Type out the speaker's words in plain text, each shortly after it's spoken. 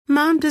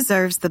Mom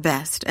deserves the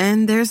best,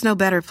 and there's no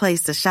better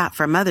place to shop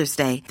for Mother's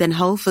Day than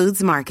Whole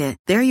Foods Market.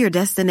 They're your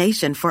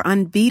destination for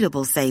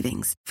unbeatable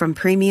savings, from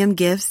premium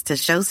gifts to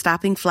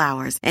show-stopping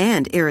flowers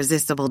and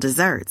irresistible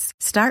desserts.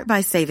 Start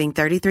by saving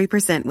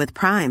 33% with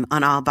Prime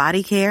on all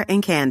body care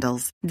and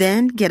candles.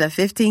 Then get a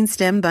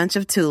 15-stem bunch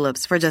of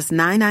tulips for just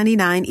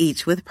 $9.99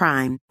 each with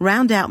Prime.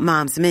 Round out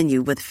Mom's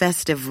menu with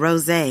festive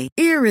rosé,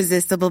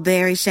 irresistible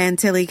berry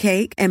chantilly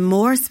cake, and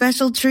more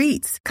special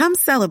treats. Come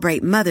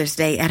celebrate Mother's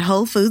Day at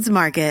Whole Foods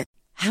Market.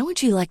 How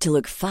would you like to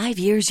look 5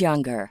 years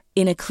younger?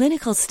 In a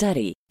clinical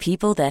study,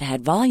 people that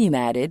had volume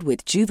added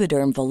with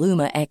Juvederm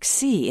Voluma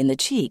XC in the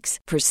cheeks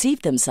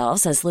perceived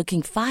themselves as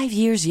looking 5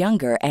 years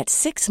younger at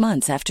 6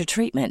 months after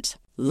treatment.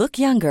 Look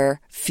younger,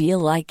 feel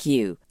like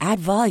you. Add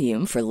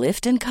volume for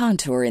lift and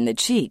contour in the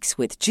cheeks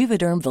with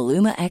Juvederm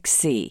Voluma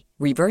XC.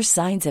 Reverse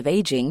signs of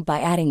aging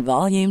by adding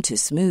volume to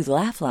smooth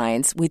laugh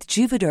lines with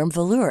Juvederm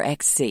Volure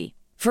XC.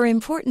 For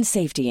important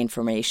safety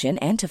information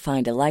and to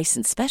find a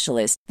licensed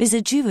specialist,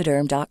 visit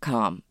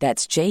Juvederm.com.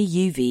 That's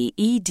JUVEDERM.com.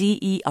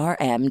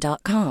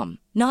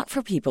 Not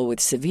for people with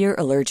severe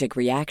allergic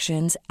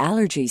reactions,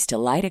 allergies to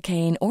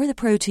lidocaine, or the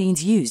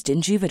proteins used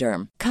in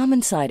Juvederm.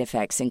 Common side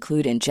effects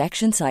include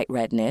injection site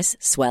redness,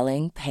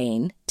 swelling,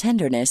 pain,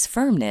 tenderness,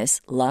 firmness,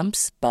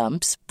 lumps,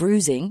 bumps,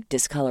 bruising,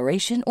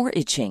 discoloration, or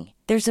itching.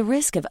 There's a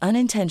risk of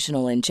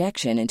unintentional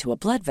injection into a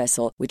blood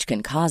vessel, which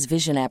can cause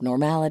vision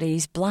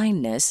abnormalities,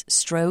 blindness,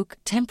 stroke,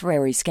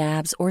 temporary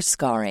scabs, or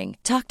scarring.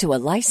 Talk to a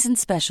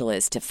licensed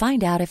specialist to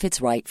find out if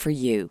it's right for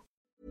you.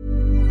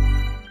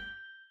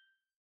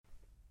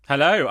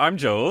 Hello, I'm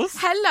Jules.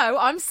 Hello,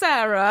 I'm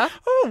Sarah.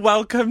 Oh,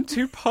 welcome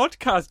to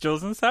podcast,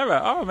 Jules and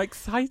Sarah. Oh, I'm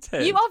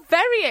excited. You are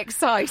very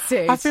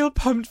excited. I feel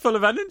pumped, full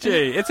of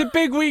energy. It's a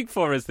big week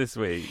for us this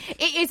week.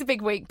 It is a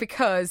big week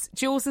because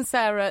Jules and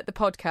Sarah, the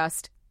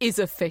podcast, is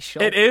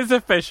official. It is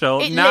official.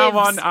 It now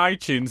lives. on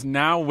iTunes,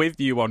 now with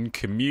you on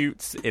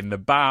commutes, in the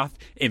bath,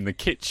 in the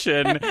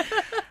kitchen.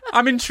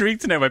 I'm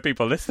intrigued to know where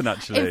people listen,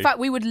 actually. In fact,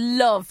 we would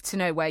love to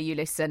know where you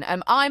listen.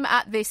 I'm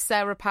at this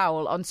Sarah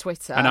Powell on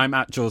Twitter. And I'm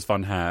at Jules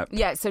Von Herp.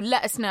 Yeah, so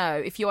let us know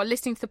if you are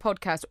listening to the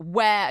podcast,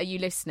 where are you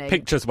listening?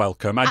 Pictures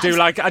welcome. I do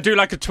like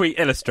a tweet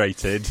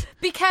illustrated.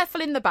 Be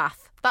careful in the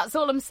bath. That's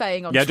all I'm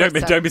saying on Twitter.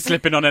 Twitter. Don't be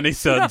slipping on any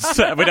suds.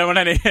 We don't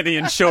want any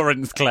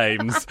insurance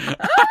claims.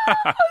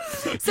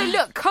 So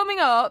look, coming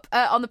up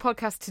on the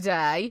podcast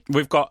today,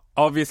 we've got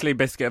obviously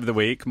Biscuit of the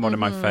Week, one of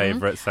my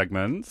favourite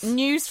segments.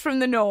 News from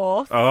the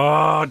North.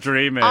 Oh,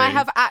 dreamy. I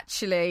have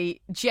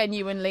actually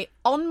genuinely,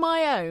 on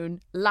my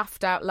own,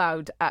 laughed out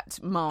loud at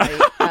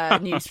my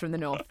News from the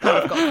North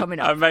that I've got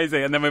coming up.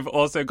 Amazing. And then we've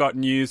also got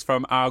news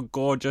from our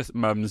gorgeous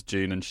mums,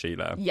 June and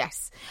Sheila.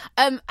 Yes.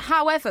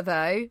 However,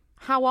 though,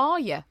 how are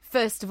you?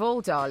 First of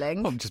all,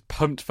 darling. Oh, I'm just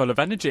pumped full of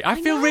energy.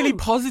 I feel really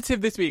positive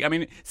this week. I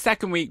mean,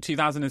 second week,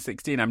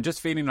 2016, I'm just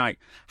feeling like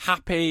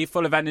happy,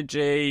 full of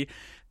energy.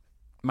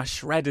 My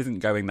shred isn't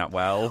going that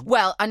well.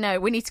 Well, I know.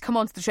 We need to come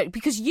on to the shred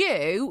because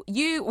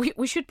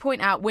we should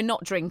point out we're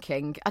not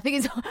drinking. I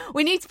think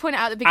we need to point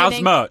out at the beginning.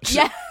 As much?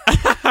 Yeah.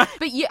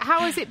 But how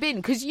has it been?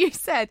 Because you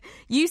said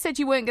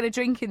you weren't going to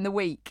drink in the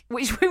week,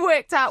 which we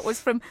worked out was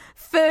from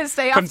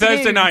Thursday afternoon. From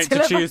Thursday night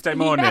to Tuesday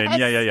morning.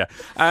 Yes.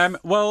 Yeah.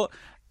 Well,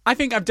 I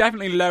think I've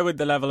definitely lowered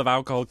the level of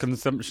alcohol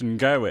consumption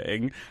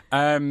going.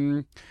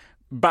 But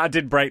I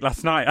did break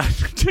last night. I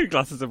had 2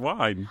 glasses of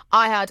wine.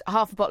 I had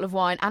half a bottle of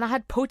wine and I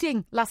had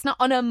pudding last night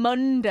on a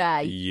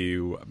Monday.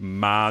 You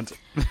mad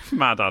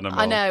animal.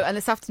 I know. And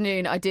this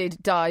afternoon I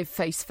did dive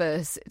face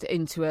first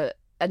into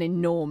an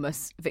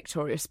enormous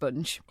Victoria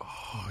sponge.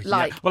 Oh,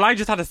 yeah. Well, I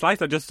just had a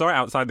slice. I just saw it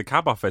outside the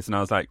cab office and I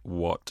was like,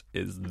 what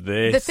is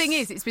this? The thing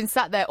is, it's been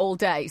sat there all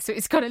day, so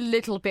it's got a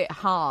little bit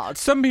hard.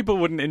 Some people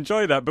wouldn't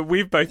enjoy that, but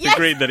we've both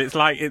agreed that it's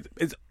like,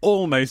 it's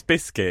almost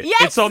biscuit.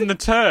 Yes! It's on the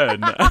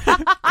turn.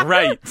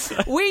 Great.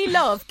 We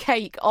love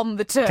cake on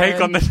the turn. Cake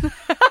on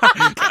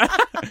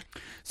the...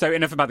 So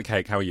enough about the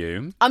cake. How are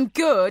you? I'm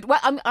good. Well,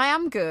 I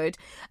am good.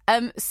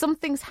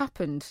 Something's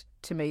happened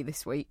to me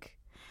this week.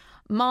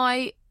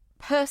 My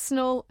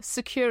personal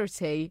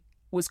security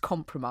was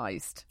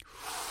compromised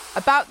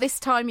about this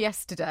time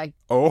yesterday.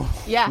 Oh,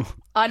 yeah,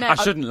 I know. I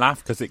shouldn't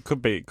laugh because it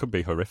could be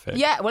horrific.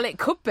 Yeah, well, it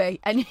could be,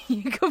 and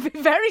you could be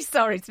very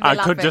sorry to be I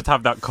laughing. could just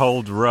have that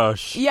cold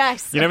rush.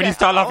 Yes, you know when you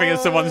start laughing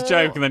at someone's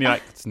joke and then you're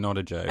like, it's not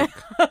a joke.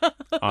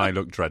 I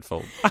look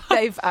dreadful.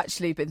 They've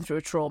actually been through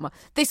a trauma.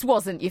 This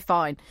wasn't. You're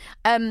fine.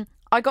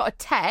 I got a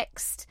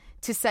text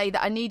to say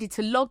that I needed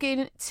to log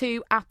in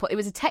to Apple. It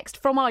was a text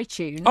from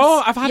iTunes.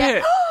 Oh, I've had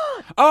it.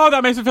 Oh,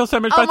 that makes me feel so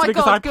much better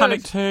because I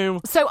panicked too.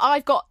 So I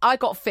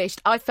got fished.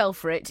 I fell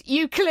for it.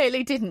 You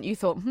clearly didn't. You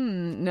thought,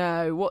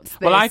 no, what's this?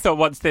 Well, I thought,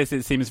 what's this?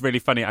 It seems really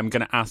funny. I'm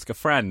going to ask a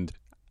friend.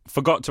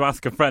 Forgot to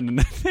ask a friend,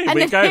 and here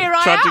we go. Here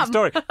I Tragic am.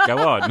 story. Go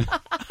on.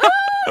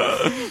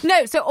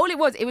 No, so all it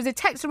was a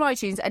text from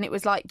iTunes, and it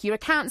was like, your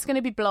account's going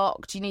to be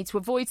blocked, you need to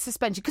avoid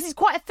suspension, because it's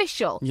quite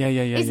official. Yeah.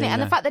 Isn't it? And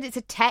yeah. the fact that it's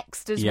a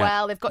text as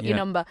well, they've got your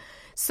number.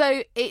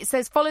 So it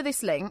says, follow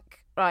this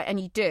link, right, and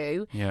you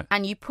do,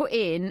 and you put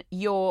in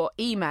your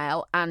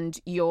email and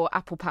your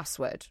Apple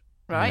password,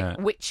 right? Yeah.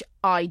 Which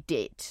I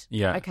did.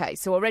 Yeah. Okay,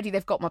 so already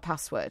they've got my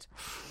password.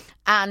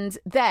 And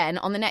then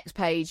on the next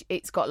page,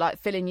 it's got like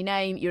fill in your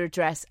name, your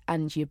address,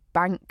 and your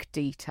bank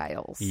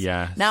details.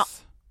 Yes. Now,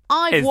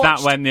 I've Is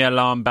watched, that when the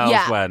alarm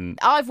bells went?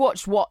 I've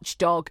watched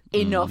Watchdog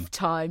enough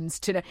times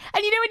to know.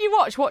 And you know when you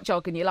watch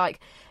Watchdog and you're like,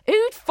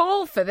 who'd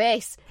fall for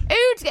this?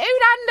 Who'd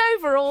hand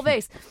over all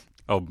this?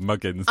 Oh,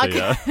 Muggins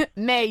here.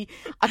 Me.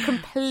 I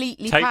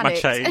completely Take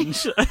panicked. my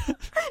change.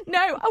 No,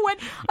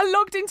 I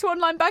logged into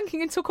online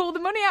banking and took all the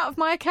money out of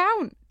my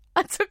account.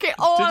 I took it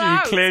all Did you?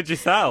 out. You cleared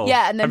yourself?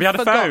 Yeah, and then Have you had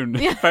forgot. a phone?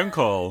 Yeah. Phone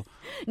call?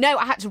 No,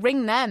 I had to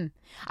ring them.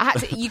 I had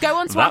to. You go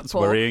onto That's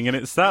Apple. worrying in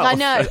itself. I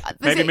know.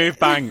 Maybe move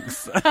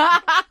banks.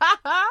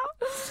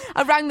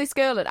 I rang this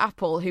girl at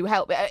Apple who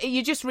helped.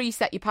 You just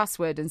reset your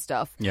password and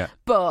stuff. Yeah.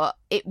 But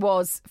it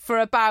was for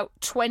about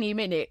 20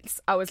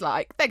 minutes. I was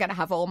like, they're going to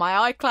have all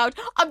my iCloud.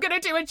 I'm going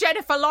to do a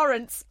Jennifer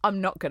Lawrence.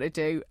 I'm not going to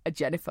do a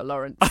Jennifer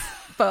Lawrence.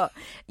 But,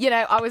 you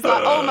know, I was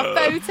like, all my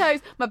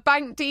photos, my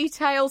bank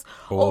details.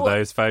 All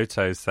those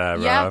photos, Sarah.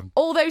 Yeah,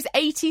 all those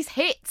 80s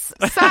hits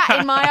sat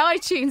in my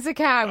iTunes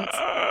account.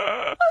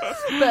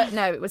 But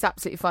no, it was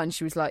absolutely fine.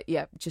 She was like,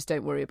 yeah, just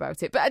don't worry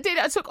about it. But I did.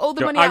 I took all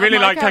the money out I really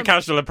of my liked her account.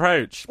 casual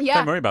approach. Yeah.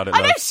 Don't worry about it, I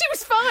know, love. she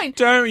was fine.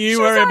 Don't you She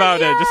was worry like,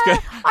 about it. Just "Yeah,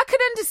 go. I can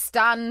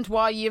understand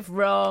why you've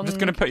wrong. I'm just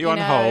going to put you on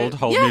know." hold.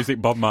 Hold Yeah.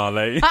 music, Bob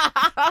Marley.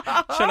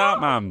 Chill out,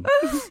 man.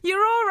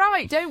 You're all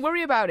right. Don't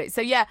worry about it.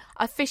 So yeah,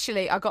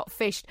 officially I got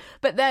fished.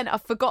 But then I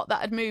forgot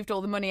that I'd moved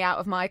all the money out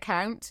of my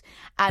account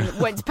and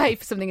went to pay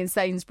for something in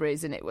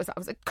Sainsbury's, and I was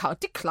like, card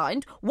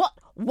declined.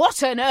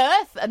 What on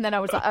earth? And then I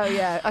was like, oh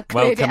yeah, I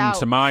cleared it out. Welcome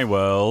to my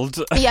world.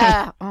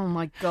 Yeah. Oh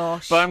my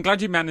gosh. But I'm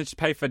glad you managed to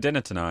pay for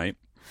dinner tonight.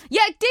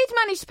 Yeah, I did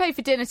manage to pay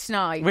for dinner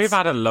tonight. We've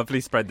had a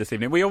lovely spread this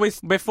evening. We always,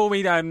 before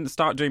we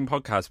start doing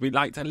podcasts, we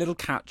liked a little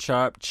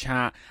catch-up,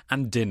 chat,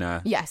 and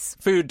dinner. Yes.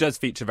 Food does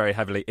feature very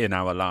heavily in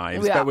our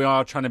lives, Yeah. but we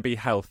are trying to be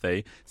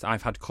healthy. So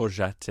I've had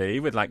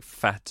courgette with like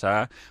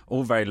feta,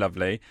 all very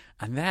lovely.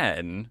 And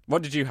then,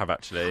 what did you have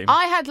actually?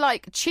 I had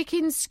like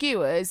chicken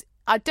skewers.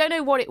 I don't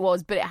know what it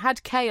was, but it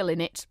had kale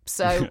in it.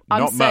 So I'm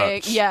Not saying,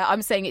 much. yeah,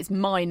 I'm saying it's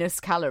minus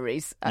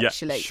calories.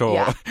 Actually, Yeah,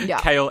 sure. Yeah.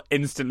 Kale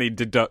instantly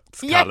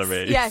deducts Yes,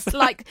 calories. yes,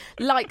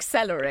 like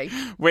celery.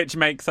 Which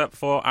makes up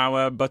for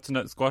our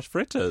butternut squash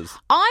fritters.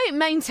 I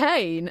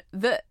maintain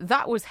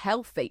that was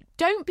healthy.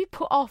 Don't be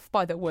put off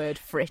by the word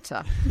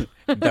fritter.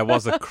 There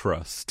was a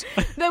crust.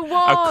 There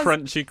was A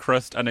crunchy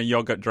crust and a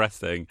yoghurt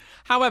dressing.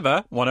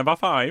 However, one of our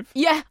 5.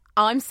 Yeah,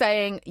 I'm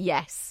saying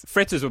yes.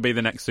 Fritters will be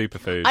the next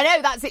superfood. I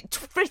know, that's it.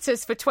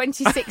 Fritters for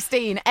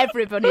 2016.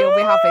 Everybody will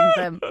be having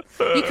them.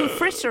 You can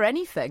fritter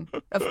anything,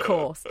 of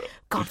course.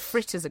 God,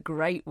 fritter's a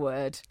great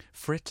word.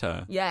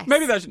 Fritter? Yes.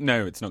 Maybe that's...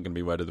 No, it's not going to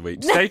be Word of the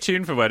Week. Stay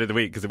tuned for Word of the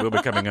Week because it will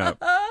be coming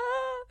up.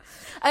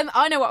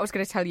 I know what I was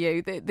going to tell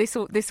you. This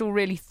will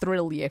really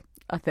thrill you,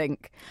 I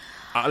think.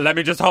 Let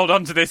me just hold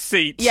on to this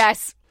seat.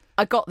 Yes,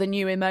 I got the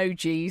new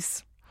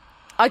emojis.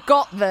 I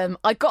got them.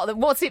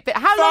 What's it been?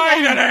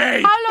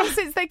 How long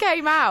since they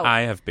came out?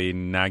 I have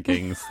been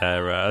nagging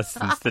Sarah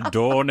since the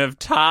dawn of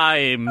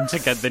time to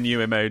get the new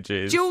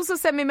emojis. Jules will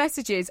send me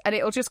messages and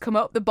it'll just come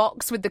up the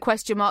box with the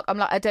question mark. I'm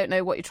like, I don't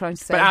know what you're trying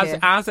to say But here.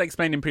 as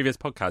explained in previous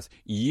podcasts,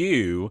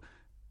 you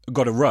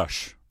got a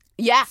rush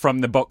Yeah. from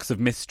the box of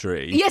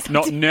mystery, Yes, I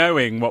not did.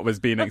 knowing what was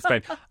being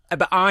explained.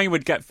 But I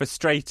would get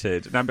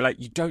frustrated and I'd be like,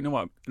 you don't know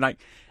what... Like,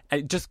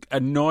 it just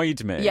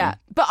annoyed me. Yeah,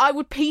 but I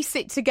would piece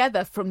it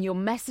together from your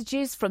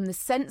messages, from the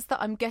sense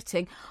that I'm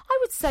getting. I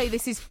would say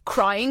this is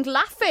crying,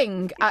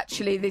 laughing,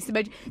 actually, this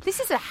emoji. This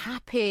is a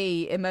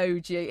happy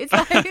emoji. It's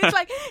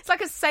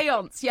like a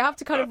seance. You have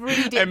to kind of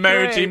read it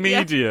Emoji through.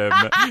 medium.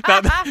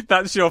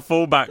 That's your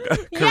fallback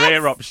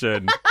career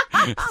option.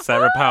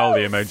 Sarah Powell,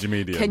 the emoji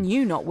medium. Can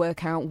you not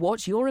work out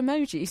what your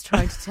emoji is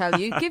trying to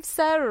tell you? Give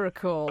Sarah a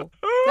call.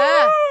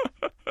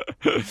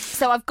 There.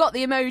 So I've got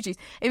the emojis.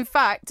 In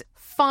fact,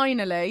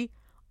 finally,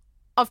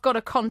 I've got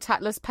a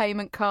contactless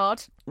payment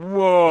card.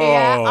 Whoa.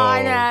 Yeah,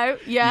 I know.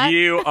 Yeah.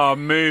 You are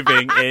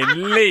moving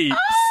in leaps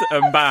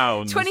and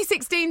bounds.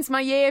 2016's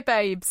my year,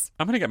 babes.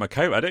 I'm going to get my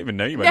coat. I don't even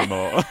know you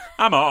anymore.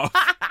 I'm off.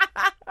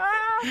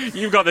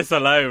 You've got this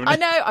alone. I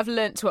know. I've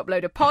learnt to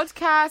upload a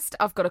podcast.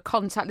 I've got a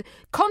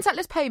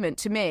contactless payment.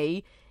 To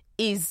me,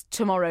 is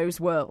tomorrow's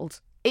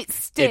world. It's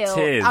still.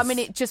 It is. I mean,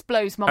 it just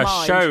blows my A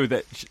mind. show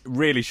that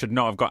really should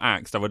not have got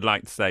axed, I would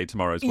like to say,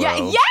 Tomorrow's World.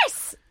 Yeah.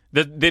 Yes.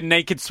 The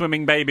naked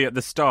swimming baby at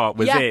the start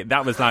was Yeah. it.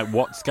 That was like,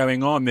 what's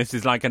going on? This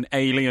is like an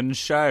alien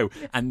show.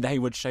 And they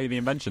would show the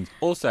inventions.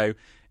 Also,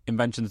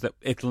 inventions that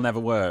it'll never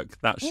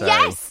work. That show.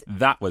 Yes.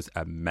 That was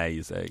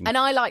amazing. And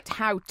I liked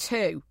How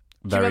To.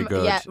 Do you Very remember?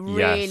 good. Yeah,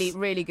 really, Yes.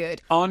 really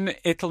good. On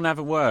It'll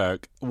Never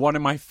Work, one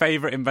of my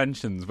favourite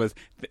inventions was,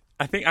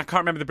 I can't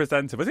remember the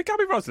presenter. Was it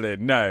Gabby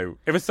Roslin? No,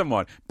 it was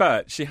someone.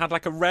 But she had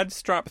like a red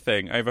strap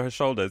thing over her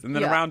shoulders, and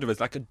then Yeah. around her was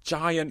like a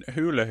giant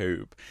hula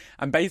hoop.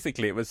 And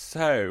basically it was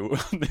so,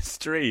 on the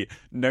street,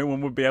 no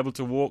one would be able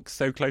to walk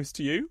so close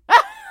to you.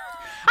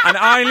 And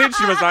I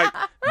literally was like,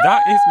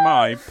 that is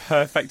my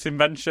perfect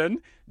invention.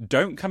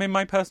 Don't come in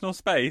my personal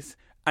space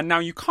And now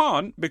you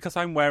can't because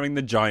I'm wearing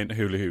the giant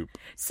hula hoop.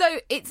 So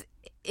it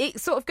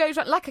sort of goes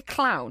like a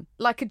clown,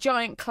 like a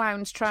giant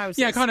clown's trousers.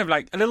 Yeah, kind of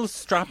like a little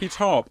strappy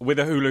top with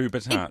a hula hoop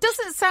It attached.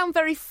 doesn't sound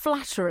very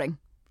flattering.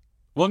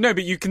 Well, no,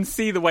 but you can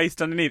see the waist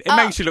underneath. It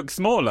makes you look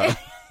smaller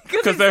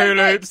because it's the so hula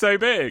big. hoop's so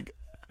big.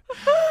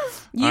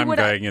 I'm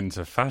going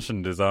into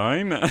fashion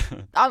design.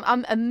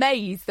 I'm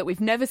amazed that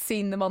we've never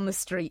seen them on the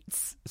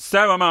streets.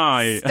 So am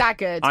I.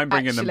 Staggered, I'm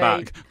bringing them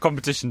actually. back.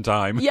 Competition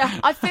time. Yeah,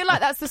 I feel like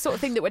that's the sort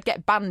of thing that would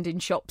get banned in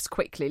shops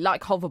quickly,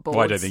 like hoverboards. Well,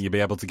 I don't think you'd be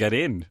able to get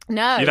in.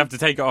 No. You'd have to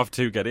take it off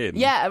to get in.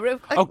 Yeah.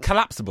 Oh,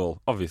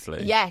 collapsible,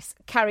 obviously. Yes,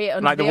 carry it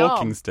under Like the arm.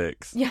 walking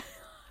sticks. Yeah,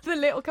 the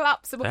little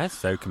collapsible. They're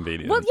so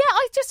convenient. Well, yeah,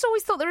 I just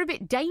always thought they were a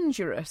bit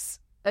dangerous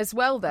as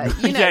well, though.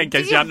 You know, yeah, in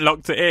case you hadn't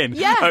locked it in.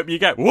 Yeah. Hope you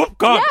get, whoop,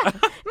 God. Yeah,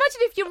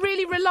 imagine if you're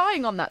really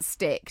relying on that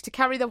stick to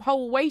carry the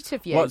whole weight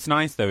of you. What's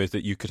nice, though, is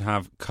that you could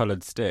have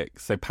coloured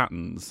sticks, so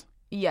patterns.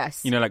 Yes.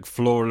 You know, like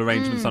floral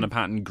arrangements on a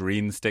pattern,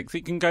 green sticks.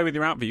 You can go with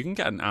your outfit. You can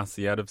get an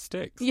Asiad of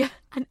sticks. Yeah,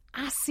 an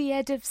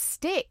Asiad of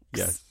sticks.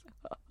 Yes.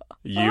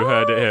 You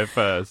heard it here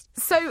first.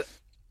 So,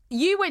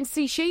 you went to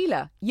see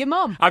Sheila, your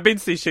mum. I've been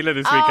to see Sheila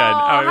this weekend.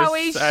 Oh, It was how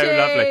is so she?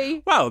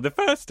 lovely. Well, the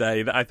first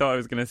day that I thought I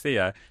was going to see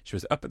her, she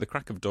was up at the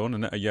crack of dawn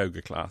and at a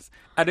yoga class.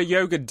 At a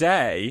yoga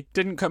day,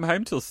 didn't come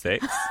home till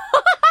 6.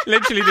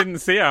 Literally didn't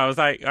see her. I was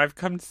like, I've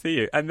come to see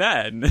you. And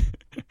then,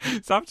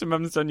 so after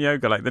Mum's done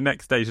yoga, like the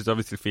next day, she's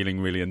obviously feeling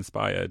really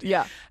inspired.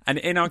 Yeah. And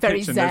in our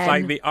Very kitchen, zen. there's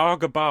like the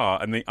Arga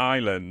bar and the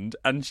island.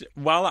 And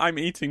while I'm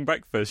eating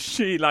breakfast,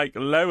 she like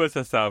lowers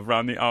herself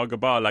around the Arga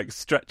bar, like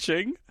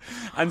stretching.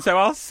 And so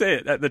I'll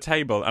sit at the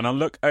table and I'll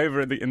look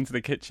over into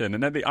the kitchen.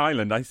 And at the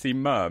island, I see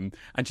Mum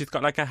and she's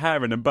got like a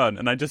hair in a bun.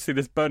 And I just see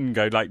this bun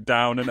go like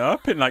down and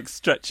up in like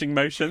stretching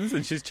motions.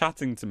 And she's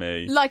chatting to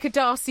me. Like a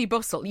Darcy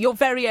Bustle, your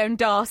very own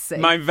Darcy.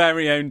 My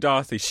very own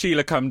Darcy.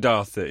 Sheila come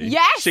Darcy.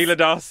 Yes! Sheila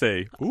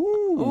Darcy. Ooh.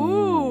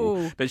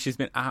 Ooh. But she's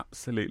been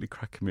absolutely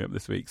cracking me up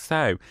this week.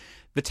 So,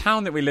 the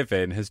town that we live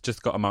in has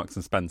just got a Marks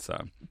and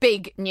Spencer.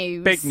 Big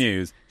news. Big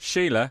news.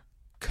 Sheila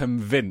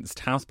convinced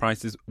house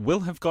prices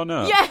will have gone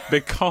up Yeah.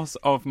 because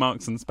of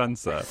Marks and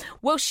Spencer.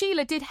 Well,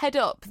 Sheila did head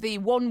up the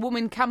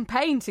one-woman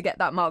campaign to get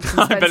that Marks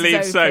and I Spencer's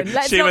believe so. open.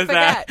 Let's She not was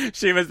forget. there.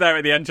 She was there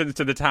at the entrance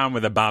to the town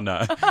with a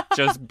banner.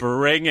 Just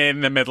bring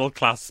in the middle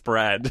class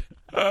spread.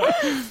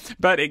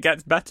 But it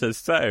gets better.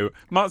 So,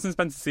 Marks and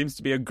Spencer seems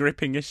to be a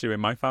gripping issue in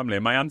my family.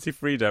 And my Auntie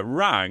Frida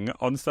rang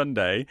on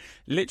Sunday.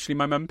 Literally,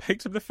 my mum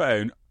picked up the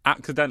phone,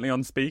 accidentally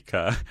on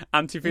speaker.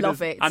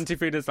 Love it. Auntie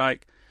Frida's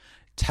like,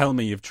 tell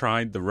me you've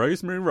tried the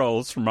rosemary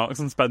rolls from Marks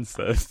and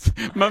Spencer's.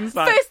 Mum's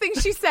like... First thing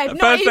she said.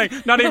 Not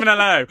even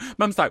hello.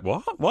 Mum's like,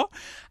 what?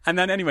 And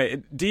then anyway,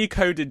 it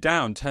decoded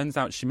down. Turns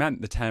out she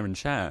meant the tear and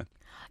share.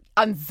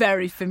 I'm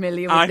very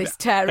familiar with this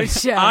tear and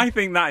share. I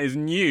think that is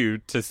new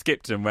to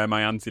Skipton, where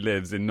my auntie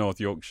lives in North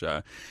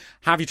Yorkshire.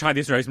 Have you tried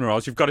these rosemary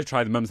rolls? You've got to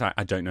try them. Mum's like,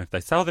 I don't know if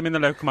they sell them in the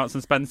local Marks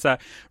and Spencer.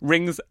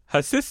 Rings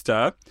her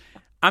sister.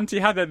 Auntie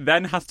Heather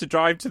then has to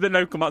drive to the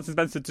local Marks and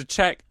Spencer to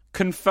check.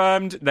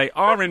 Confirmed they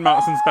are in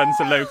Marks and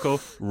Spencer local.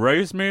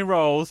 Rosemary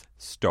rolls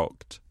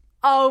stocked.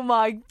 Oh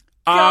my gosh.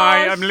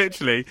 I am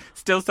literally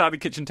still sat at the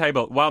kitchen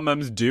table while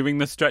Mum's doing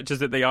the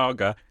stretches at the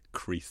Arga,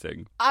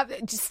 creasing. I'm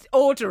just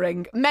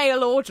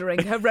mail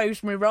ordering her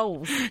rosemary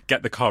rolls.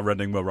 Get the car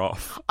running, we're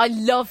off. I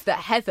love that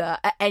Heather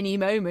at any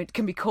moment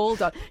can be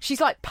called on. She's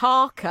like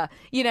Parker,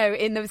 you know,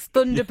 in those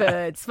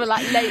Thunderbirds for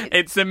like late.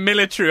 It's a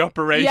military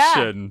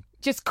operation.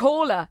 Just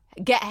call her,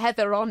 get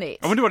Heather on it.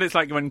 I wonder what it's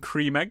like when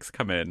cream eggs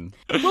come in.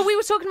 Well, we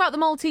were talking about the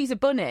Malteser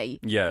bunny,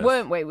 Yes.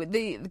 weren't we?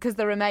 Because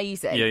they're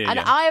amazing. Yeah, and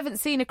yeah. I haven't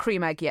seen a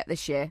cream egg yet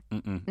this year.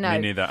 No. No, Me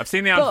neither. I've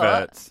seen the but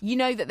adverts. you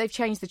know that they've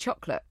changed the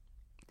chocolate.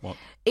 What?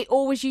 It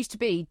always used to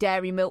be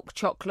dairy milk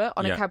chocolate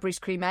on Yeah. a Cadbury's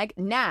cream egg.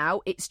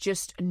 Now it's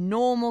just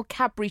normal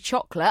Cadbury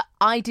chocolate.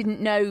 I didn't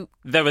know.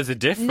 There was a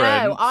difference.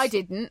 No, I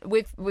didn't.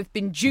 We've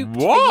been duped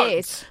for What?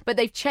 years, but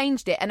they've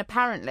changed it, and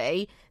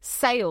apparently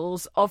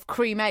sales of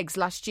cream eggs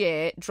last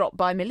year dropped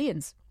by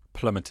millions.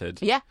 Plummeted.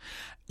 Yeah.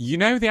 You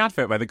know the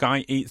advert where the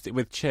guy eats it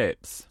with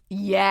chips?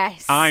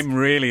 Yes. I'm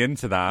really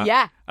into that.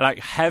 Yeah. Like,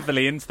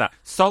 heavily into that.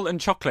 Salt and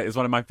chocolate is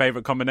one of my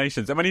favourite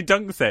combinations. And when he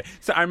dunks it...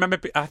 So I remember...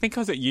 I think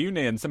I was at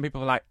uni and some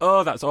people were like,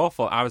 oh, that's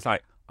awful. I was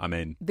like, I'm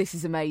in. This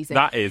is amazing.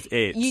 That is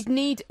it. You'd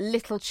need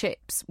little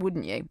chips,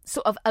 wouldn't you?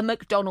 Sort of a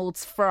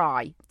McDonald's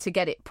fry to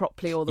get it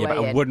properly all the Yeah, way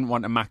but I in. wouldn't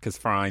want a Macca's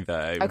fry,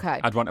 though. Okay.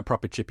 I'd want a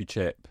proper chippy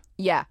chip.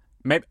 Yeah.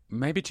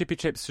 Maybe Chippy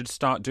Chips should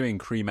start doing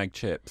cream egg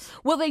chips.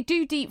 Well, they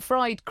do deep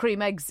fried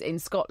cream eggs in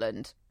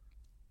Scotland.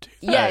 Do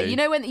Yeah, they? you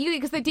know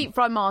because they deep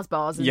fry Mars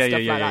bars and Yeah,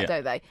 stuff yeah, like yeah, that, yeah.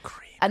 don't they?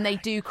 Cream and they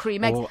do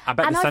cream eggs. Oh, I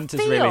bet and the centre's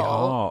really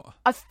hot.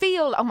 I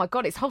feel, oh my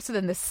God, it's hotter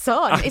than the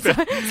sun. It's,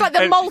 bet- it's like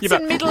the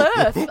molten yeah, Middle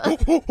Earth.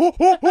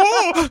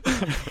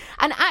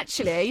 And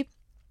actually,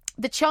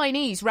 the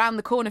Chinese round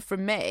the corner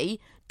from me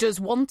does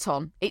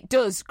wonton. It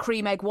does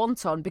cream egg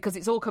wonton because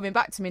it's all coming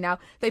back to me now.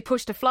 They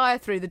pushed a flyer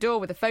through the door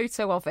with a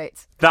photo of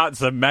it.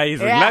 That's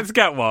amazing. Yeah. Let's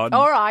get one.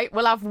 All right,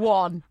 we'll have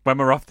one. When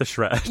we're off the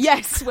shred.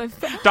 Yes.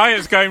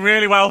 Diet's going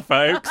really well,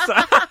 folks.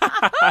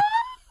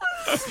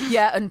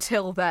 Yeah,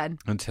 until then.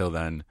 Until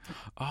then.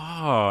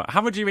 Oh,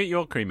 how would you eat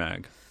your cream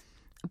egg?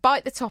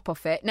 Bite the top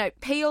off it. No,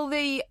 peel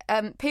the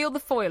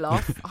foil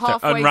off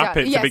halfway unwrap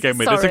down. it to begin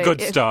with. It's a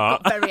good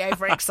start. Got very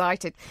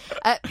overexcited.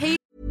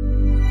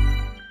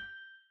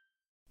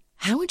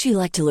 How would you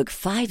like to look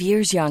 5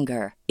 years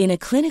younger? In a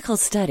clinical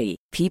study,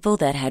 people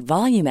that had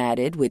volume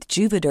added with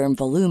Juvederm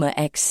Voluma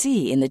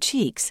XC in the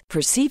cheeks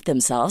perceived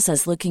themselves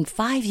as looking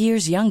 5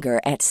 years younger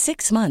at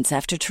 6 months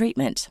after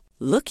treatment.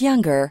 Look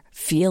younger,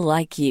 feel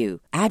like you.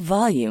 Add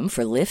volume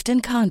for lift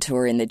and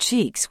contour in the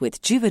cheeks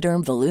with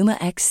Juvederm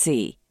Voluma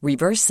XC.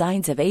 Reverse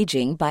signs of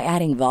aging by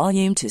adding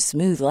volume to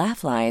smooth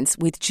laugh lines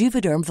with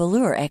Juvederm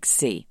Volure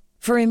XC.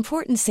 For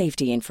important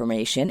safety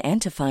information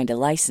and to find a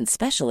licensed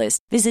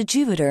specialist, visit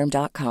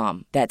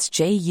Juvederm.com. That's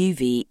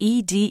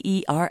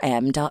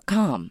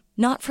JUVEDERM.com.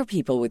 Not for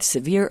people with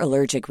severe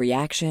allergic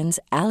reactions,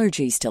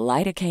 allergies to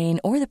lidocaine,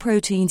 or the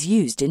proteins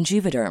used in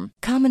Juvederm.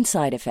 Common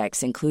side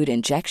effects include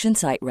injection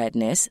site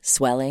redness,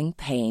 swelling,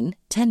 pain,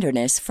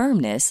 tenderness,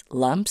 firmness,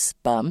 lumps,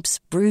 bumps,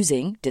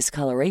 bruising,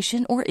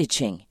 discoloration, or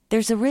itching.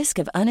 There's a risk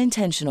of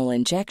unintentional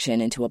injection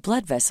into a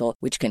blood vessel,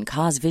 which can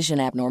cause vision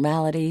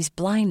abnormalities,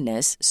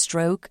 blindness,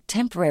 stroke,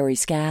 temporary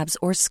scabs,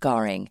 or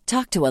scarring.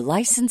 Talk to a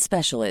licensed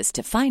specialist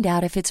to find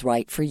out if it's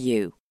right for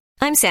you.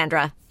 I'm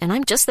Sandra, and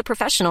I'm just the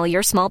professional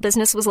your small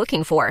business was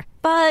looking for.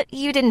 But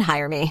you didn't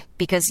hire me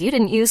because you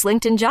didn't use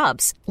LinkedIn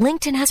Jobs.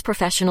 LinkedIn has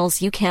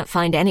professionals you can't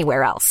find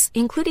anywhere else,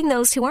 including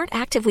those who aren't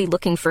actively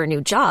looking for a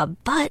new job,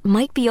 but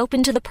might be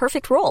open to the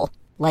perfect role,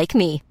 like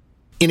me.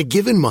 In a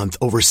given month,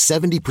 over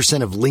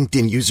 70% of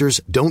LinkedIn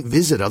users don't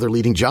visit other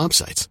leading job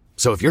sites.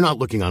 So if you're not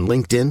looking on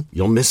LinkedIn,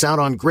 you'll miss out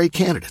on great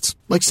candidates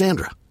like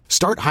Sandra.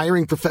 Start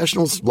hiring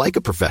professionals like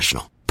a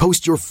professional.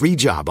 Post your free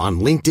job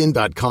on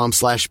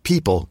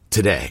linkedin.com/people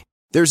today.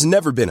 There's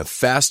never been a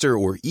faster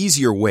or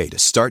easier way to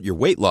start your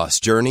weight loss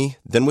journey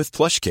than with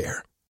PlushCare.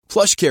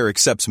 PlushCare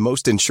accepts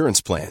most insurance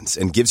plans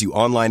and gives you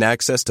online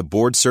access to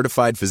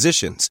board-certified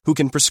physicians who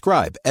can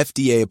prescribe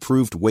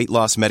FDA-approved weight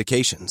loss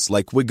medications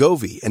like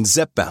Wegovy and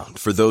Zepbound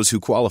for those who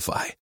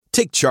qualify.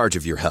 Take charge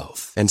of your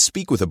health and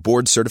speak with a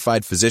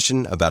board-certified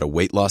physician about a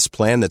weight loss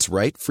plan that's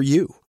right for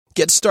you.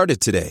 Get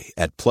started today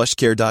at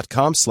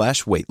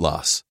plushcare.com/weight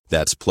loss.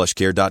 That's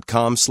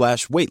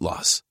plushcare.com/weight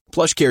loss.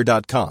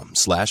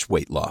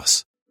 plushcare.com/weight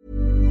loss.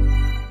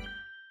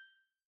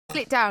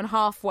 Split down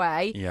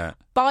halfway. Yeah.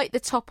 Bite the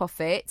top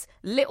off it.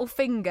 Little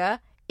finger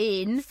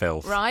in.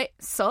 Filth. Right.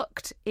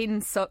 Sucked.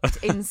 In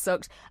sucked. In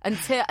sucked.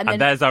 Until and And then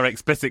there's our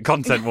explicit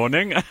content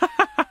warning.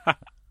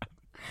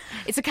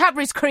 it's a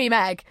Cadbury's cream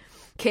egg,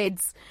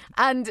 kids.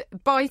 And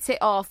bite it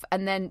off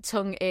and then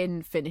tongue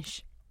in.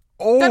 Finish.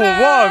 Oh, Ta-da!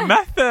 what a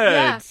method!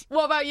 Yeah.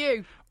 What about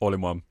you? All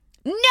in one.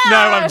 No! No,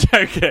 I'm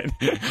joking.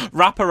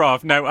 Wrap her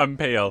off, no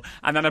unpeel.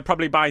 And then I'd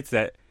probably bite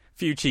it,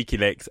 few cheeky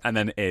licks, and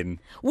then in.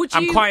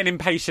 I'm quite an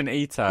impatient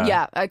eater.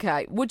 Yeah,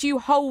 okay. Would you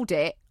hold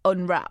it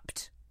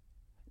unwrapped?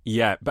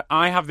 Yeah, but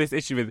I have this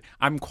issue with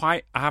I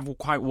have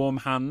quite warm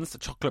hands.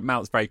 Chocolate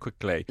melts very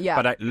quickly. Yeah.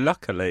 But I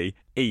luckily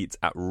eat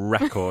at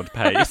record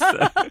pace.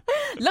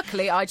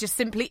 Luckily, I just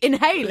simply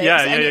inhale it.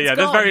 Yeah. And it's There's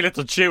gone. very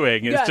little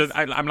chewing. It's Yes. just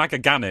I'm like a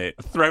gannet,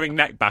 throwing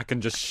neck back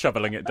and just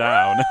shoveling it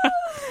down.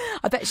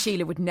 I bet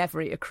Sheila would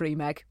never eat a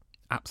cream egg.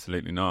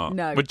 Absolutely not.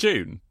 No. Would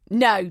June?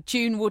 No,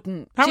 June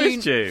wouldn't. How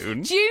is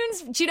June?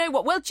 June's. Do you know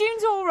what? Well,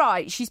 June's all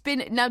right.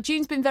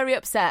 June's been very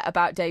upset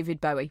about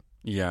David Bowie.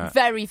 Yeah.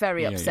 Very,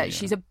 very upset. Yeah.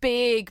 She's a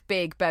big,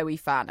 big Bowie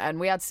fan,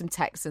 and we had some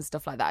texts and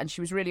stuff like that, and she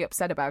was really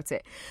upset about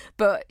it.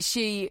 But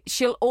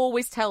she'll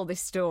always tell this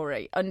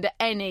story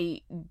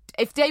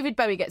if David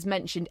Bowie gets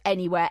mentioned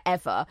anywhere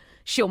ever,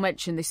 she'll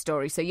mention this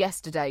story. So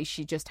yesterday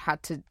she just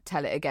had to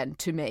tell it again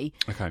to me,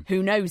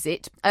 who knows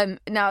it.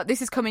 Now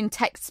this has come in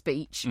text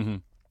speech. Mm-hmm.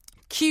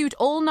 Queued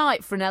all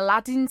night for an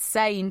Aladdin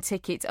Sane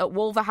ticket at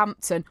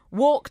Wolverhampton.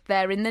 Walked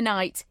there in the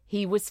night.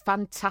 He was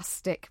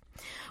fantastic.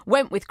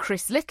 Went with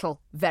Chris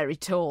Little, very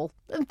tall.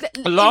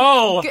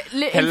 LOL!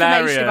 Information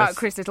Hilarious. about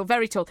Chris Little,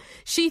 very tall.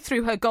 She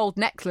threw her gold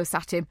necklace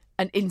at him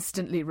and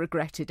instantly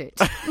regretted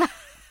it.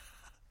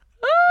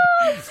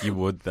 You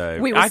would, though.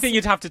 We were I think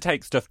you'd have to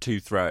take stuff to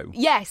throw.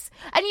 Yes.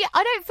 And yeah,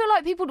 I don't feel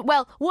like people...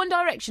 Well, One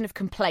Direction have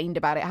complained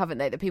about it, haven't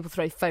they? That people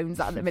throw phones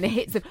at them and it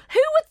hits them. Who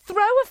would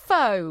throw a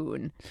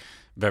phone?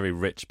 Very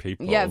rich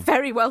people. Yeah,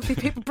 very wealthy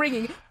people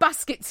bringing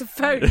baskets of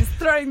phones,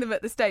 throwing them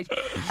at the stage.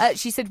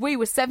 She said, we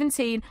were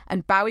 17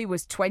 and Bowie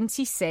was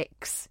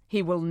 26.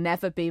 He will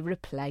never be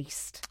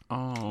replaced.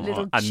 Oh,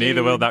 Little and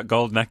neither will that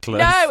gold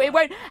necklace. No, it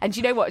won't. And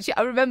do you know what?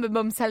 I remember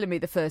Mum telling me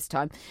the first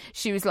time.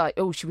 She was like,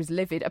 she was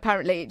livid.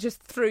 Apparently, it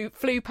just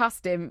flew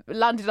past him,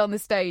 landed on the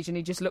stage, and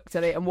he just looked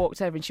at it and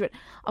walked over. And she went,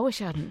 I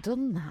wish I hadn't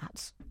done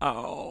that.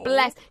 Oh.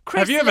 Bless.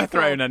 Chris Have you ever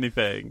Little, thrown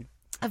anything?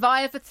 Have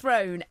I ever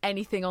thrown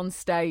anything on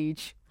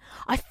stage?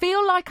 I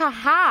feel like I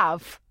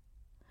have.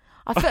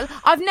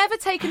 I've never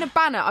taken a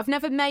banner. I've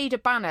never made a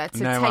banner to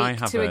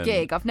take to a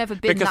gig. I've never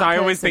been because that I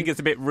always person. think it's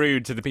a bit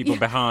rude to the people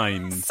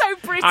behind. So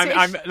British.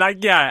 I'm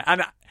like, yeah,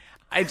 and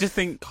I just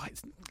think, God,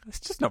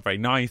 it's just not very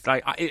nice.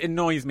 Like, it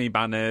annoys me,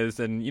 banners,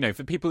 and, you know,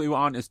 for people who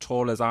aren't as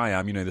tall as I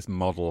am, you know, this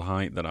model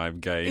height that I've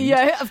gained.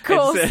 Yeah, of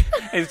course.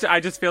 I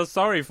just feel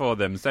sorry for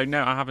them. So,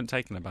 no, I haven't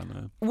taken a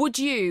banner. Would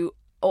you,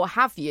 or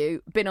have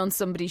you, been on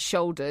somebody's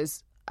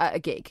shoulders at a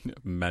gig?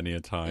 Many a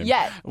time.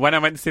 Yeah. When I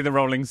went to see the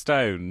Rolling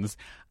Stones,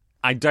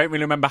 I don't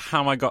really remember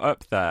how I got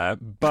up there,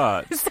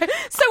 but...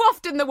 so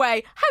often the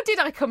way, how did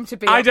I come to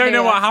be I up don't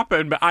know here? what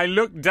happened, but I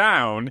looked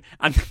down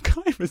and the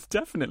guy was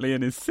definitely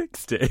in his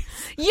 60s.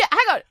 Yeah,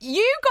 hang on.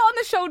 You got on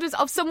the shoulders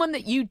of someone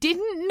that you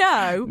didn't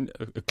know.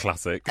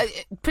 Classic.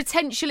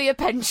 Potentially a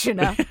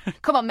pensioner.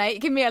 Come on,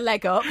 mate, give me a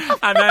leg up.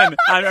 And then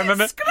I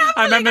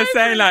remember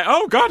saying, like,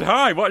 oh, God,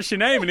 hi, what's your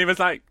name? And he was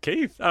like,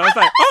 Keith. And I was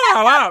like, oh,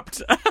 how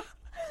apt.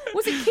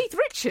 Was it Keith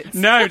Richards?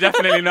 No,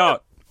 definitely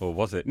not. Or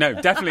was it? No,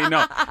 definitely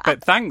not.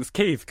 But thanks,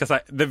 Keith, because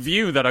the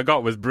view that I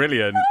got was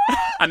brilliant.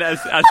 And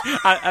as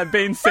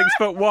being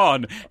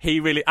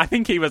 6'1", I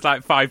think he was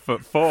like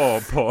 5'4".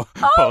 Poor Oh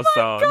my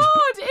son. God!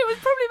 It was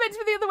probably meant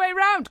to be the other way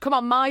round. Come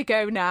on, my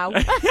go now.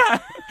 Yeah.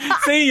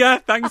 See ya.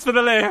 Thanks for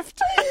the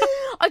lift.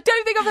 I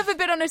don't think I've ever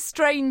been on a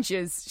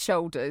stranger's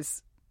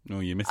shoulders. No,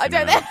 you're missing I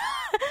don't out. know.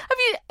 Have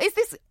you?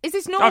 Is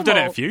this normal? I've done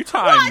it a few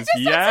times. What? Just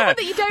yeah. someone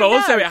that you don't but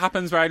also know. it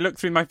happens where I look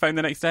through my phone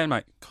the next day and I'm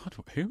like, God,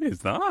 who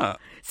is that?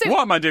 So-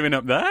 what am I doing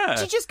up there?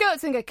 Do you just go up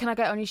to them and go, can I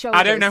get on your shoulders?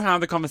 I don't know how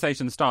the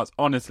conversation starts,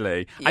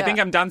 honestly. I Yeah. think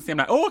I'm dancing, I'm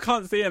like, oh, I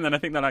can't see. And then I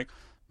think they're like,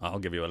 I'll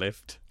give you a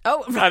lift.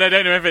 Oh, And I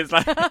don't know if it's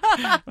like...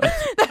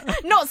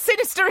 not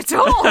sinister at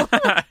all.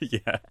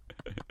 yeah.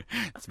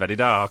 It's very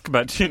dark,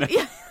 but, you know...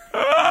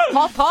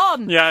 Hop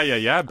on.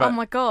 Yeah. But Oh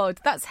my God,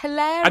 that's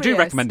hilarious. I do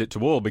recommend it to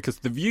all because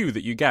the view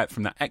that you get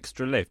from that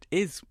extra lift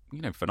is,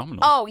 you know, phenomenal.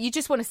 Oh, you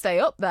just want to stay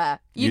up there.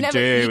 You never, do.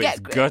 You It's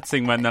get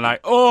gutting when they're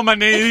like, oh, my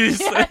knees.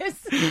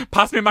 Yes.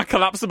 Pass me my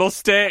collapsible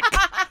stick.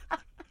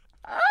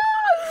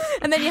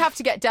 And then you have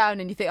to get down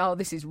and you think, oh,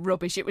 this is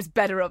rubbish. It was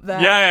better up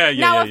there. Yeah,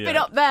 Now yeah, I've been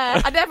up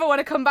there. I never want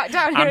to come back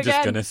down here I'm again.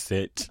 just going to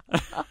sit.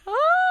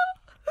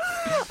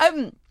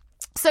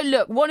 So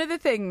look, one of the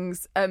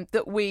things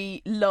that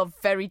we love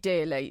very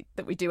dearly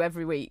that we do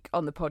every week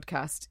on the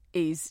podcast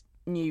is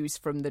news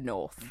from the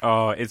north.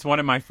 Oh, it's one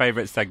of my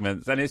favourite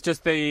segments. And it's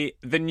just the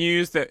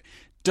news that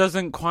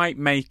doesn't quite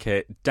make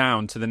it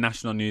down to the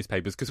national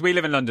newspapers. Because we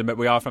live in London, but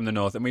we are from the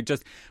north. And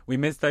we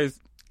miss those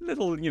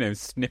little, you know,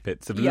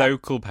 snippets of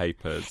local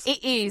papers.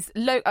 It is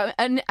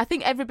and I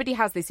think everybody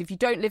has this. If you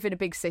don't live in a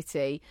big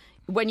city,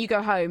 when you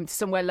go home to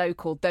somewhere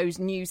local, those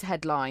news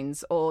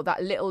headlines or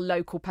that little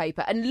local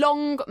paper, and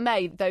long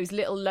may those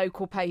little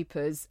local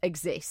papers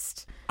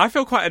exist. I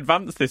feel quite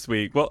advanced this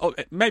week. Well,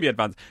 maybe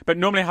advanced, but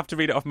normally I have to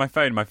read it off my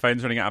phone. My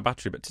phone's running out of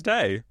battery. But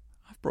today,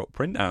 I've brought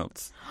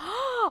printouts.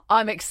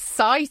 I'm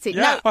excited.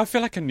 Yeah, I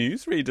feel like a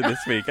newsreader this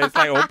week. It's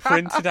like all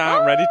printed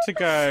out, ready to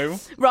go.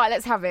 Right,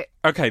 let's have it.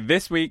 Okay,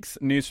 this week's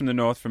news from the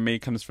north from me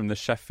comes from the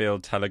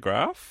Sheffield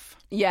Telegraph.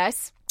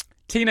 Yes.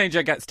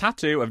 Teenager gets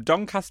tattoo of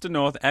Doncaster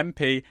North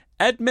MP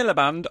Ed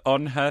Miliband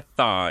on her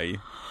thigh.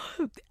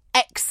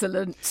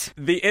 Excellent.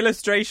 The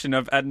illustration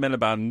of Ed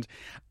Miliband,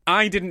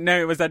 I didn't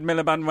know it was Ed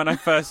Miliband when I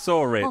first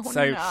saw it. Oh,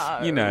 so, no.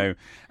 you know.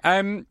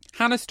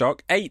 Hannah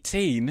Stock,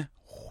 18...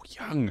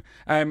 young,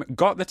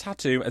 got the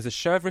tattoo as a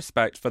show of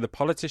respect for the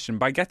politician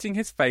by getting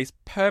his face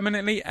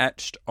permanently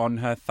etched on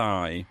her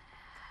thigh.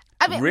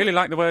 I mean, Really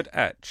like the word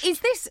etched.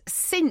 is this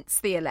since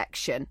the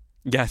election?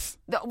 Yes.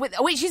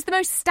 Which is the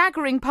most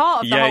staggering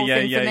part of the whole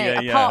thing for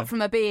me, apart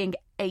from her being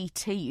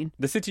 18.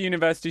 The City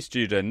University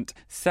student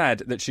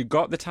said that she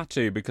got the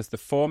tattoo because the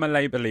former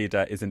Labour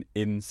leader is an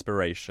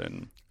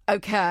inspiration.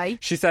 Okay.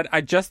 She said,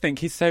 I just think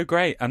he's so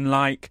great. And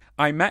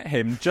I met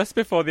him just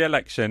before the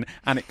election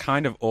and it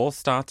kind of all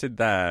started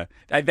there.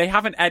 They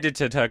haven't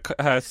edited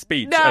her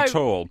speech at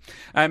all.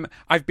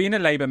 I've been a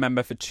Labour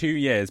member for 2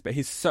 years, but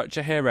he's such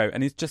a hero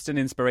and he's just an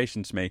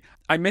inspiration to me.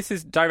 I miss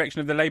his direction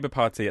of the Labour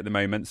Party at the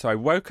moment, so I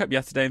woke up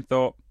yesterday and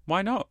thought,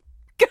 why not?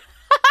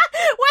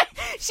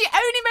 She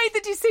only made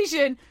the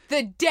decision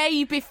the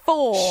day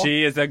before.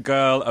 She is a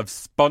girl of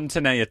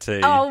spontaneity.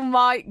 Oh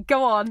my,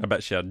 go on. I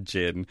bet she had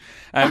gin.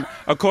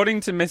 According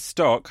to Miss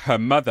Stock, her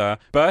mother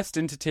burst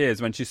into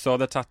tears when she saw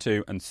the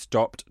tattoo and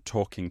stopped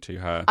talking to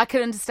her. I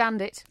can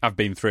understand it. I've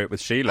been through it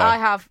with Sheila. I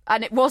have,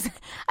 and it wasn't.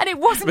 It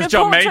It was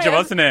John Major,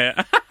 wasn't it?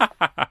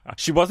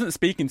 She wasn't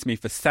speaking to me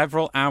for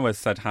several hours,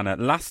 said Hannah.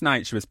 Last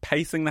night she was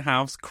pacing the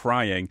house,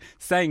 crying,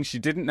 saying she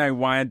didn't know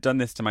why I'd done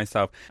this to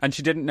myself and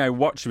she didn't know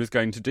what she was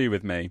going to do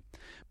with me.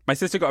 My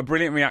sister got a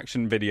brilliant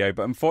reaction video,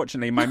 but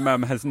unfortunately my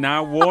mum has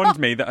now warned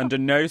me that under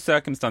no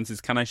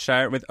circumstances can I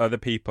share it with other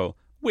people,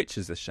 which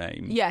is a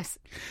shame. Yes.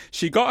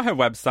 She got her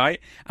website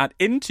at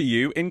Into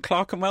You in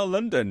Clerkenwell,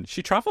 London.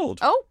 She travelled.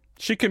 Oh.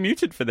 She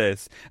commuted for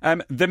this.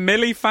 The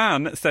Millie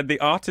fan said the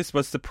artist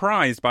was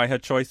surprised by her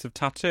choice of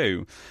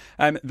tattoo.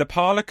 The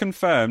parlour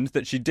confirmed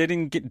that she did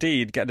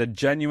indeed get a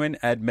genuine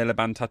Ed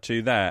Miliband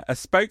tattoo there. A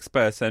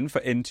spokesperson for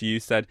Into You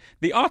said,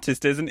 the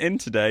artist isn't in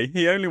today.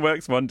 He only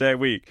works 1 day a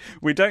week.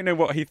 We don't know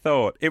what he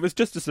thought. It was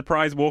just a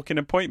surprise walk-in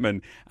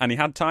appointment and he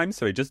had time,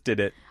 so he just did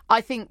it.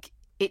 I think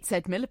it's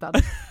Ed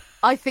Miliband.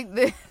 I think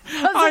that...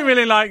 I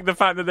really like the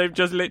fact that they've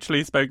just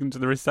literally spoken to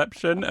the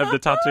reception of the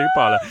tattoo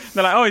parlour.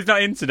 They're like, oh, he's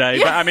not in today.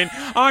 But, I mean,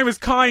 I was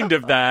kind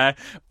of there.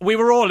 We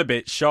were all a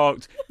bit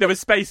shocked. There were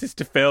spaces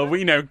to fill.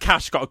 We know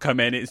cash got to come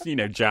in. It's,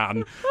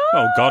 Jan.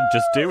 Oh, God,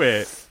 just do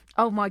it.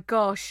 Oh, my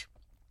gosh.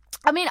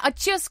 I mean, I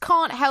just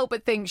can't help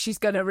but think she's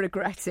going to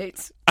regret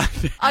it.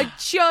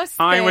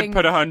 I would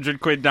put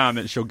 100 quid down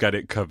that she'll get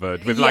it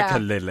covered with, like, a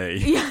lily.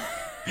 Yeah.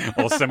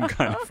 Or some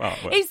kind of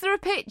artwork. Is there a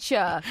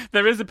picture?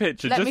 There is a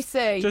picture. Let me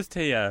see. Just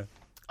here.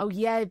 Oh,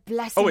 yeah,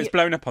 bless you. Oh, it's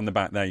blown up on the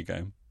back. There you go.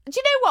 Do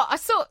you know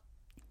what?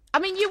 I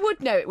mean, you would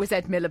know it was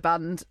Ed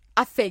Miliband,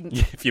 I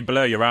think. If you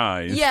blur your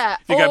eyes. Yeah.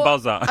 If you go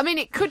bozza. I mean,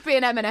 it could be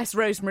an M&S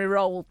rosemary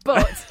roll,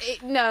 but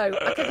no.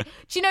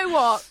 Do you know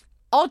what?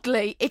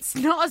 Oddly, it's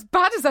not as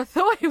bad as I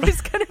thought it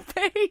was going to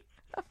be.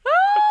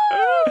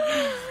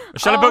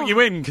 Shall I book you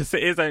in? Because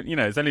it is,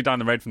 it's only down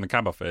the road from the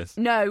cab office.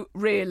 No,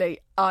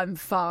 really, I'm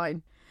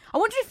fine. I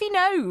wonder if he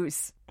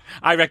knows.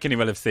 I reckon he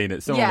will have seen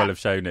it. Someone will have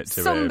shown it to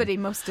him. Somebody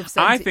must have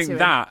sent it to him. I think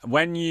that,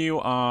 when you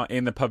are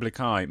in the public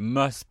eye,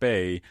 must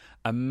be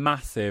a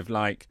massive,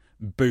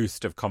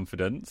 boost of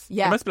confidence.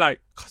 Yeah. It must be like,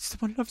 God,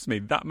 someone loves me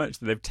that much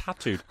that they've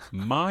tattooed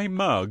my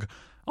mug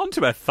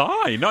onto her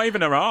thigh, not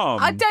even her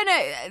arm. I don't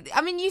know.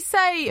 I mean, you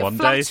say one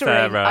flattering. Day,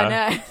 Sarah,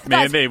 I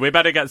know. me, we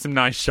better get some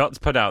nice shots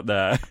put out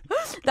there.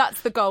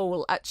 That's the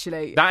goal,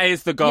 actually. That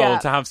is the goal,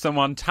 to have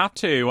someone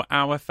tattoo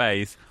our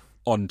face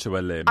onto a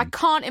limb. I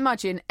can't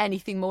imagine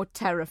anything more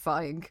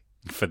terrifying.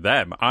 For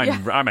them,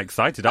 I'm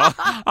excited.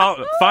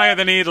 I'll fire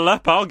the needle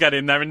up. I'll get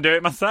in there and do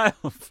it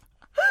myself.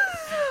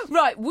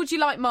 Right, would you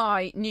like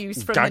my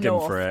news from the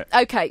north? For it.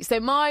 Okay, so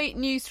my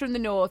news from the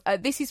north.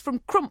 This is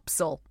from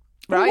Crumpsall.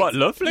 Right? Oh, what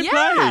lovely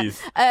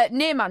place.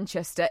 Near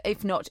Manchester,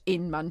 if not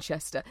in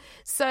Manchester.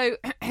 So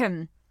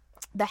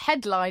the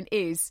headline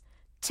is,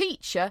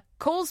 Teacher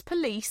calls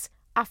police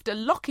after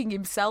locking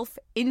himself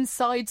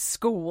inside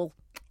school.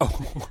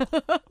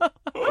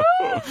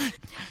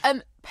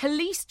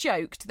 Police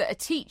joked that a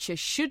teacher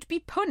should be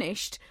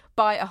punished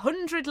by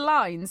 100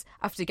 lines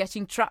after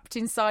getting trapped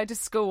inside a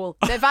school.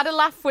 They've had a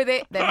laugh with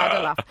it.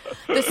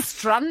 The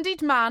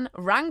stranded man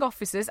rang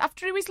officers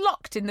after he was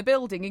locked in the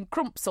building in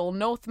Crumpsall,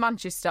 North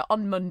Manchester,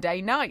 on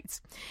Monday night.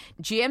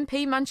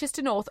 GMP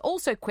Manchester North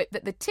also quipped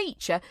that the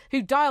teacher,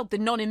 who dialed the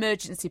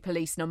non-emergency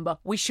police number,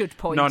 we should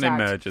point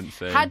out,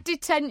 had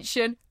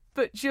detention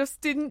but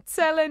just didn't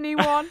tell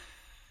anyone.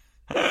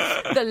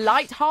 The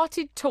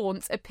light-hearted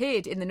taunts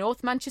appeared in the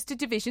North Manchester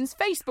Division's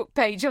Facebook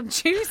page on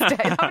Tuesday.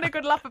 I'm having a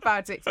good laugh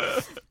about it.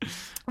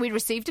 We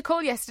received a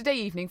call yesterday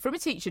evening from a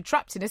teacher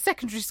trapped in a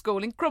secondary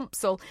school in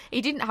Crumpsall.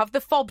 He didn't have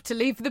the fob to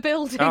leave the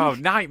building. Oh,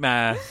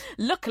 nightmare.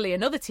 Luckily,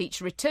 another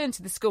teacher returned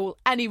to the school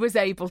and he was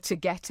able to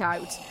get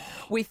out.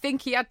 We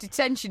think he had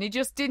detention. He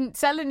just didn't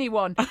tell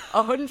anyone.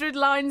 100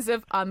 lines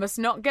of, I must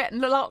not get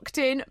locked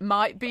in,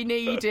 might be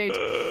needed.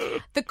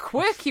 The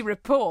quirky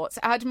report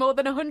had more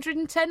than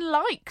 110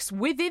 likes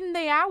within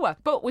the hour,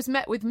 but was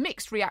met with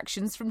mixed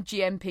reactions from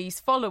GMP's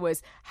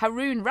followers.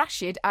 Haroon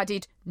Rashid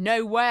added,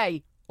 no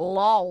way,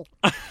 lol.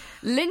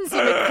 Lindsay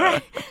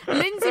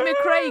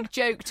McCraig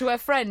joked to her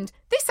friend,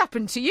 this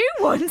happened to you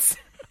once.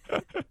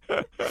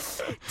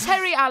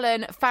 Terry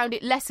Allen found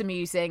it less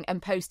amusing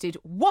and posted,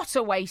 what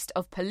a waste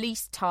of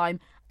police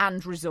time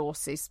and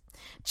resources.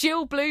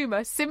 Jill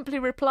Bloomer simply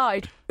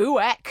replied, ooh,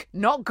 heck,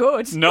 not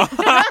good. No,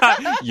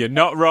 you're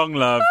not wrong,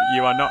 love.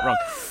 You are not wrong.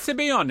 To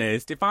be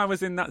honest, if I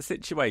was in that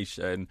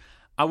situation,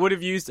 I would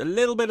have used a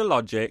little bit of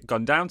logic,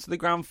 gone down to the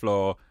ground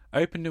floor,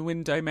 opened a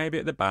window maybe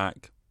at the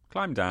back,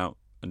 climbed out,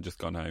 and just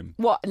gone home.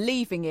 What,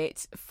 leaving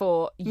it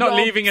for Not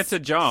leaving it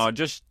ajar,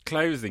 just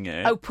closing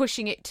it. Oh,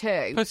 pushing it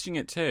too? Pushing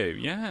it too,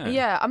 yeah.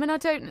 Yeah, I mean, I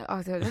don't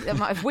know. They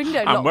might have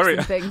window locks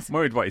and things. I'm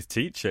worried what he's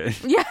teaching.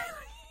 Yeah.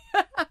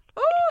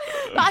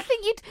 But I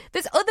think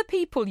there's other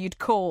people you'd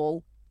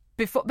call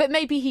before, but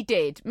maybe he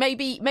did.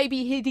 Maybe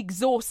he'd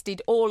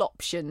exhausted all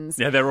options.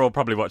 Yeah, they're all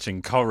probably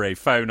watching Corrie,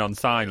 phone on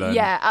silent.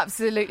 Yeah,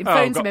 absolutely.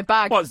 Phone's in my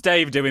bag. What's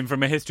Dave doing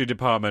from a history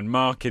department?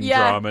 Marking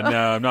drama?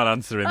 No, I'm not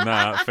answering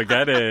that.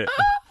 Forget it.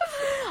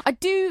 I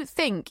do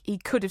think he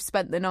could have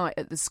spent the night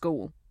at the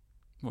school.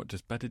 What,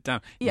 just bedded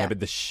down? Yeah, but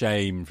the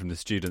shame from the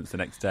students the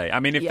next day. I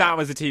mean, if that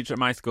was a teacher at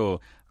my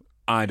school,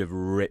 I'd have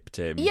ripped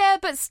him. Yeah,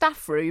 but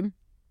staff room.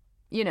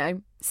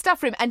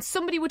 Staff room, and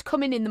somebody would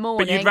come in the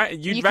morning. But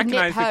you'd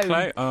recognise the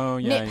clothes. Oh,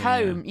 yeah. Nip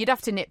home. You'd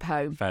have to nip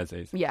home.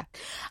 Fairsies. Yeah.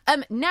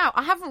 Now,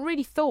 I haven't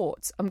really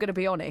thought, I'm going to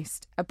be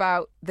honest,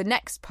 about the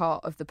next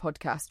part of the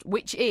podcast,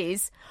 which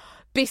is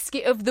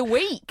Biscuit of the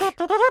Week.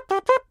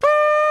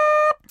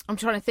 I'm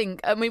trying to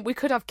think. I mean, we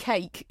could have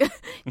cake.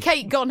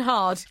 Cake gone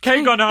hard.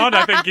 Cake gone hard,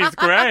 I think is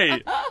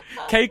great.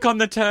 Cake on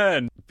the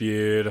turn.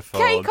 Beautiful.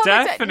 Cake on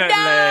Definitely. The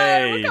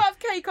turn. No, we can't have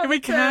cake on the turn. We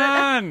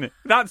can.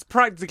 That's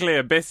practically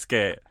a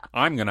biscuit.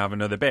 I'm going to have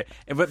another bit.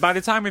 But by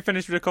the time we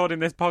finish recording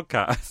this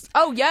podcast...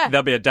 Oh, yeah.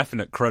 There'll be a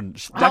definite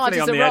crunch. Definitely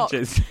on the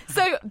edges.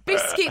 So,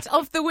 Biscuit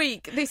of the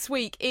Week this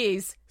week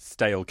is...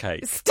 Stale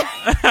cake. Stale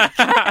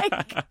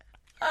cake.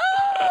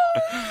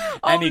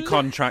 Any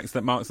contracts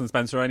that Marks and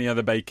Spencer or any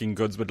other baking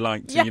goods would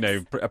like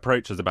to,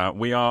 approach us about,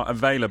 we are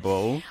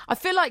available. I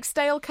feel like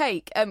stale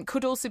cake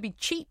could also be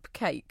cheap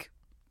cake.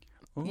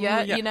 Ooh,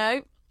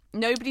 Yeah,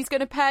 nobody's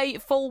going to pay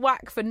full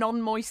whack for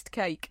non-moist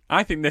cake.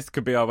 I think this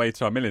could be our way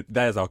to our million.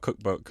 There's our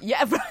cookbook.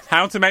 Yeah.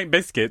 How to make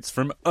biscuits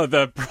from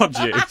other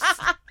produce.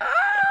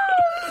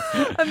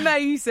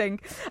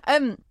 Amazing.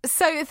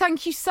 So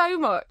thank you so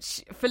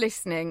much for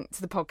listening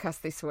to the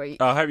podcast this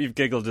week. I hope you've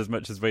giggled as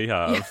much as we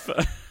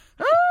have.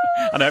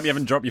 And I hope you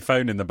haven't dropped your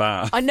phone in the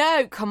bath. I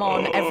know. Come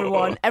on,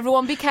 everyone.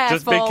 Everyone be careful.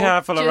 Just be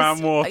careful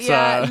around water.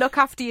 Yeah, look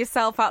after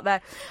yourself out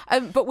there.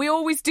 But we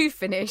always do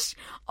finish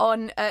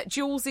on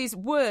Jules's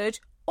word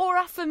or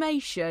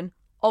affirmation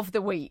of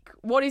the week.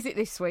 What is it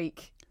this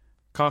week?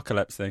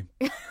 Carcolepsy.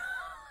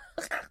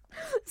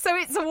 So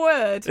it's a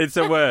word. It's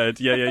a word,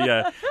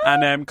 yeah.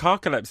 And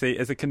carcolepsy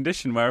is a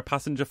condition where a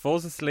passenger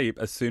falls asleep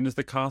as soon as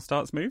the car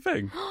starts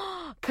moving.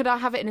 Could I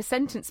have it in a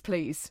sentence,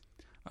 please?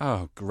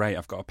 Oh, great.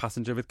 I've got a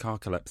passenger with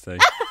carcolepsy.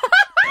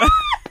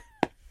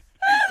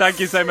 Thank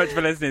you so much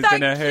for listening. It's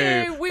been a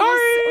hoot.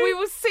 We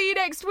will see you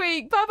next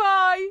week.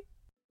 Bye-bye.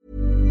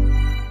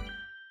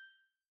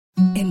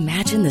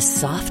 Imagine the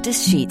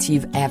softest sheets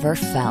you've ever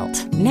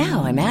felt.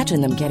 Now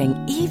imagine them getting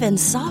even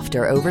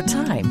softer over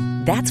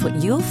time. That's what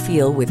you'll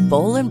feel with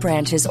Boll &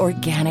 Branch's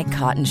organic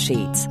cotton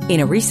sheets. In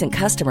a recent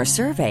customer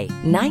survey,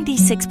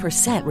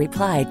 96%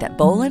 replied that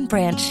Boll &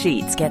 Branch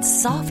sheets get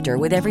softer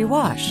with every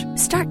wash.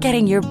 Start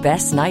getting your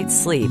best night's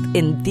sleep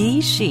in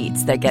these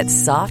sheets that get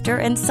softer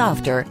and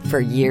softer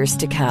for years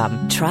to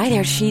come. Try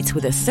their sheets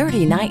with a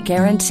 30-night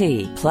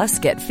guarantee. Plus,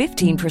 get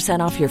 15%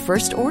 off your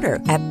first order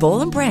at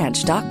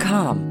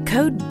bollandbranch.com.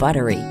 Code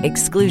BUTTERY.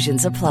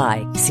 Exclusions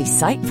apply. See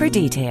site for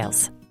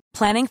details.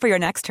 Planning for your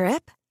next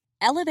trip?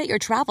 Elevate your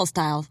travel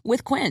style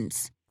with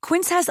Quince.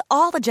 Quince has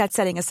all the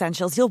jet-setting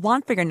essentials you'll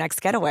want for your next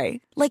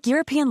getaway, like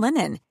European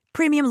linen,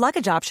 premium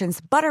luggage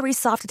options, buttery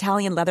soft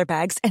Italian leather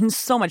bags, and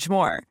so much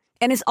more.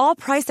 And is all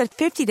priced at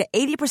 50 to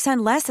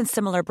 80% less than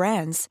similar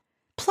brands.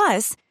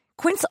 Plus,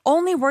 Quince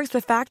only works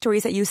with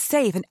factories that use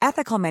safe and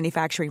ethical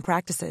manufacturing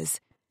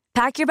practices.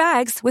 Pack your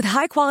bags with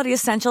high-quality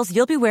essentials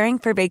you'll be wearing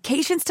for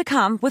vacations to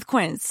come with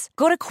Quince.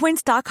 Go to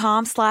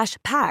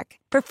quince.com/pack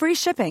for free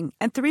shipping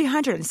and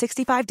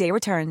 365-day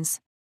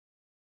returns.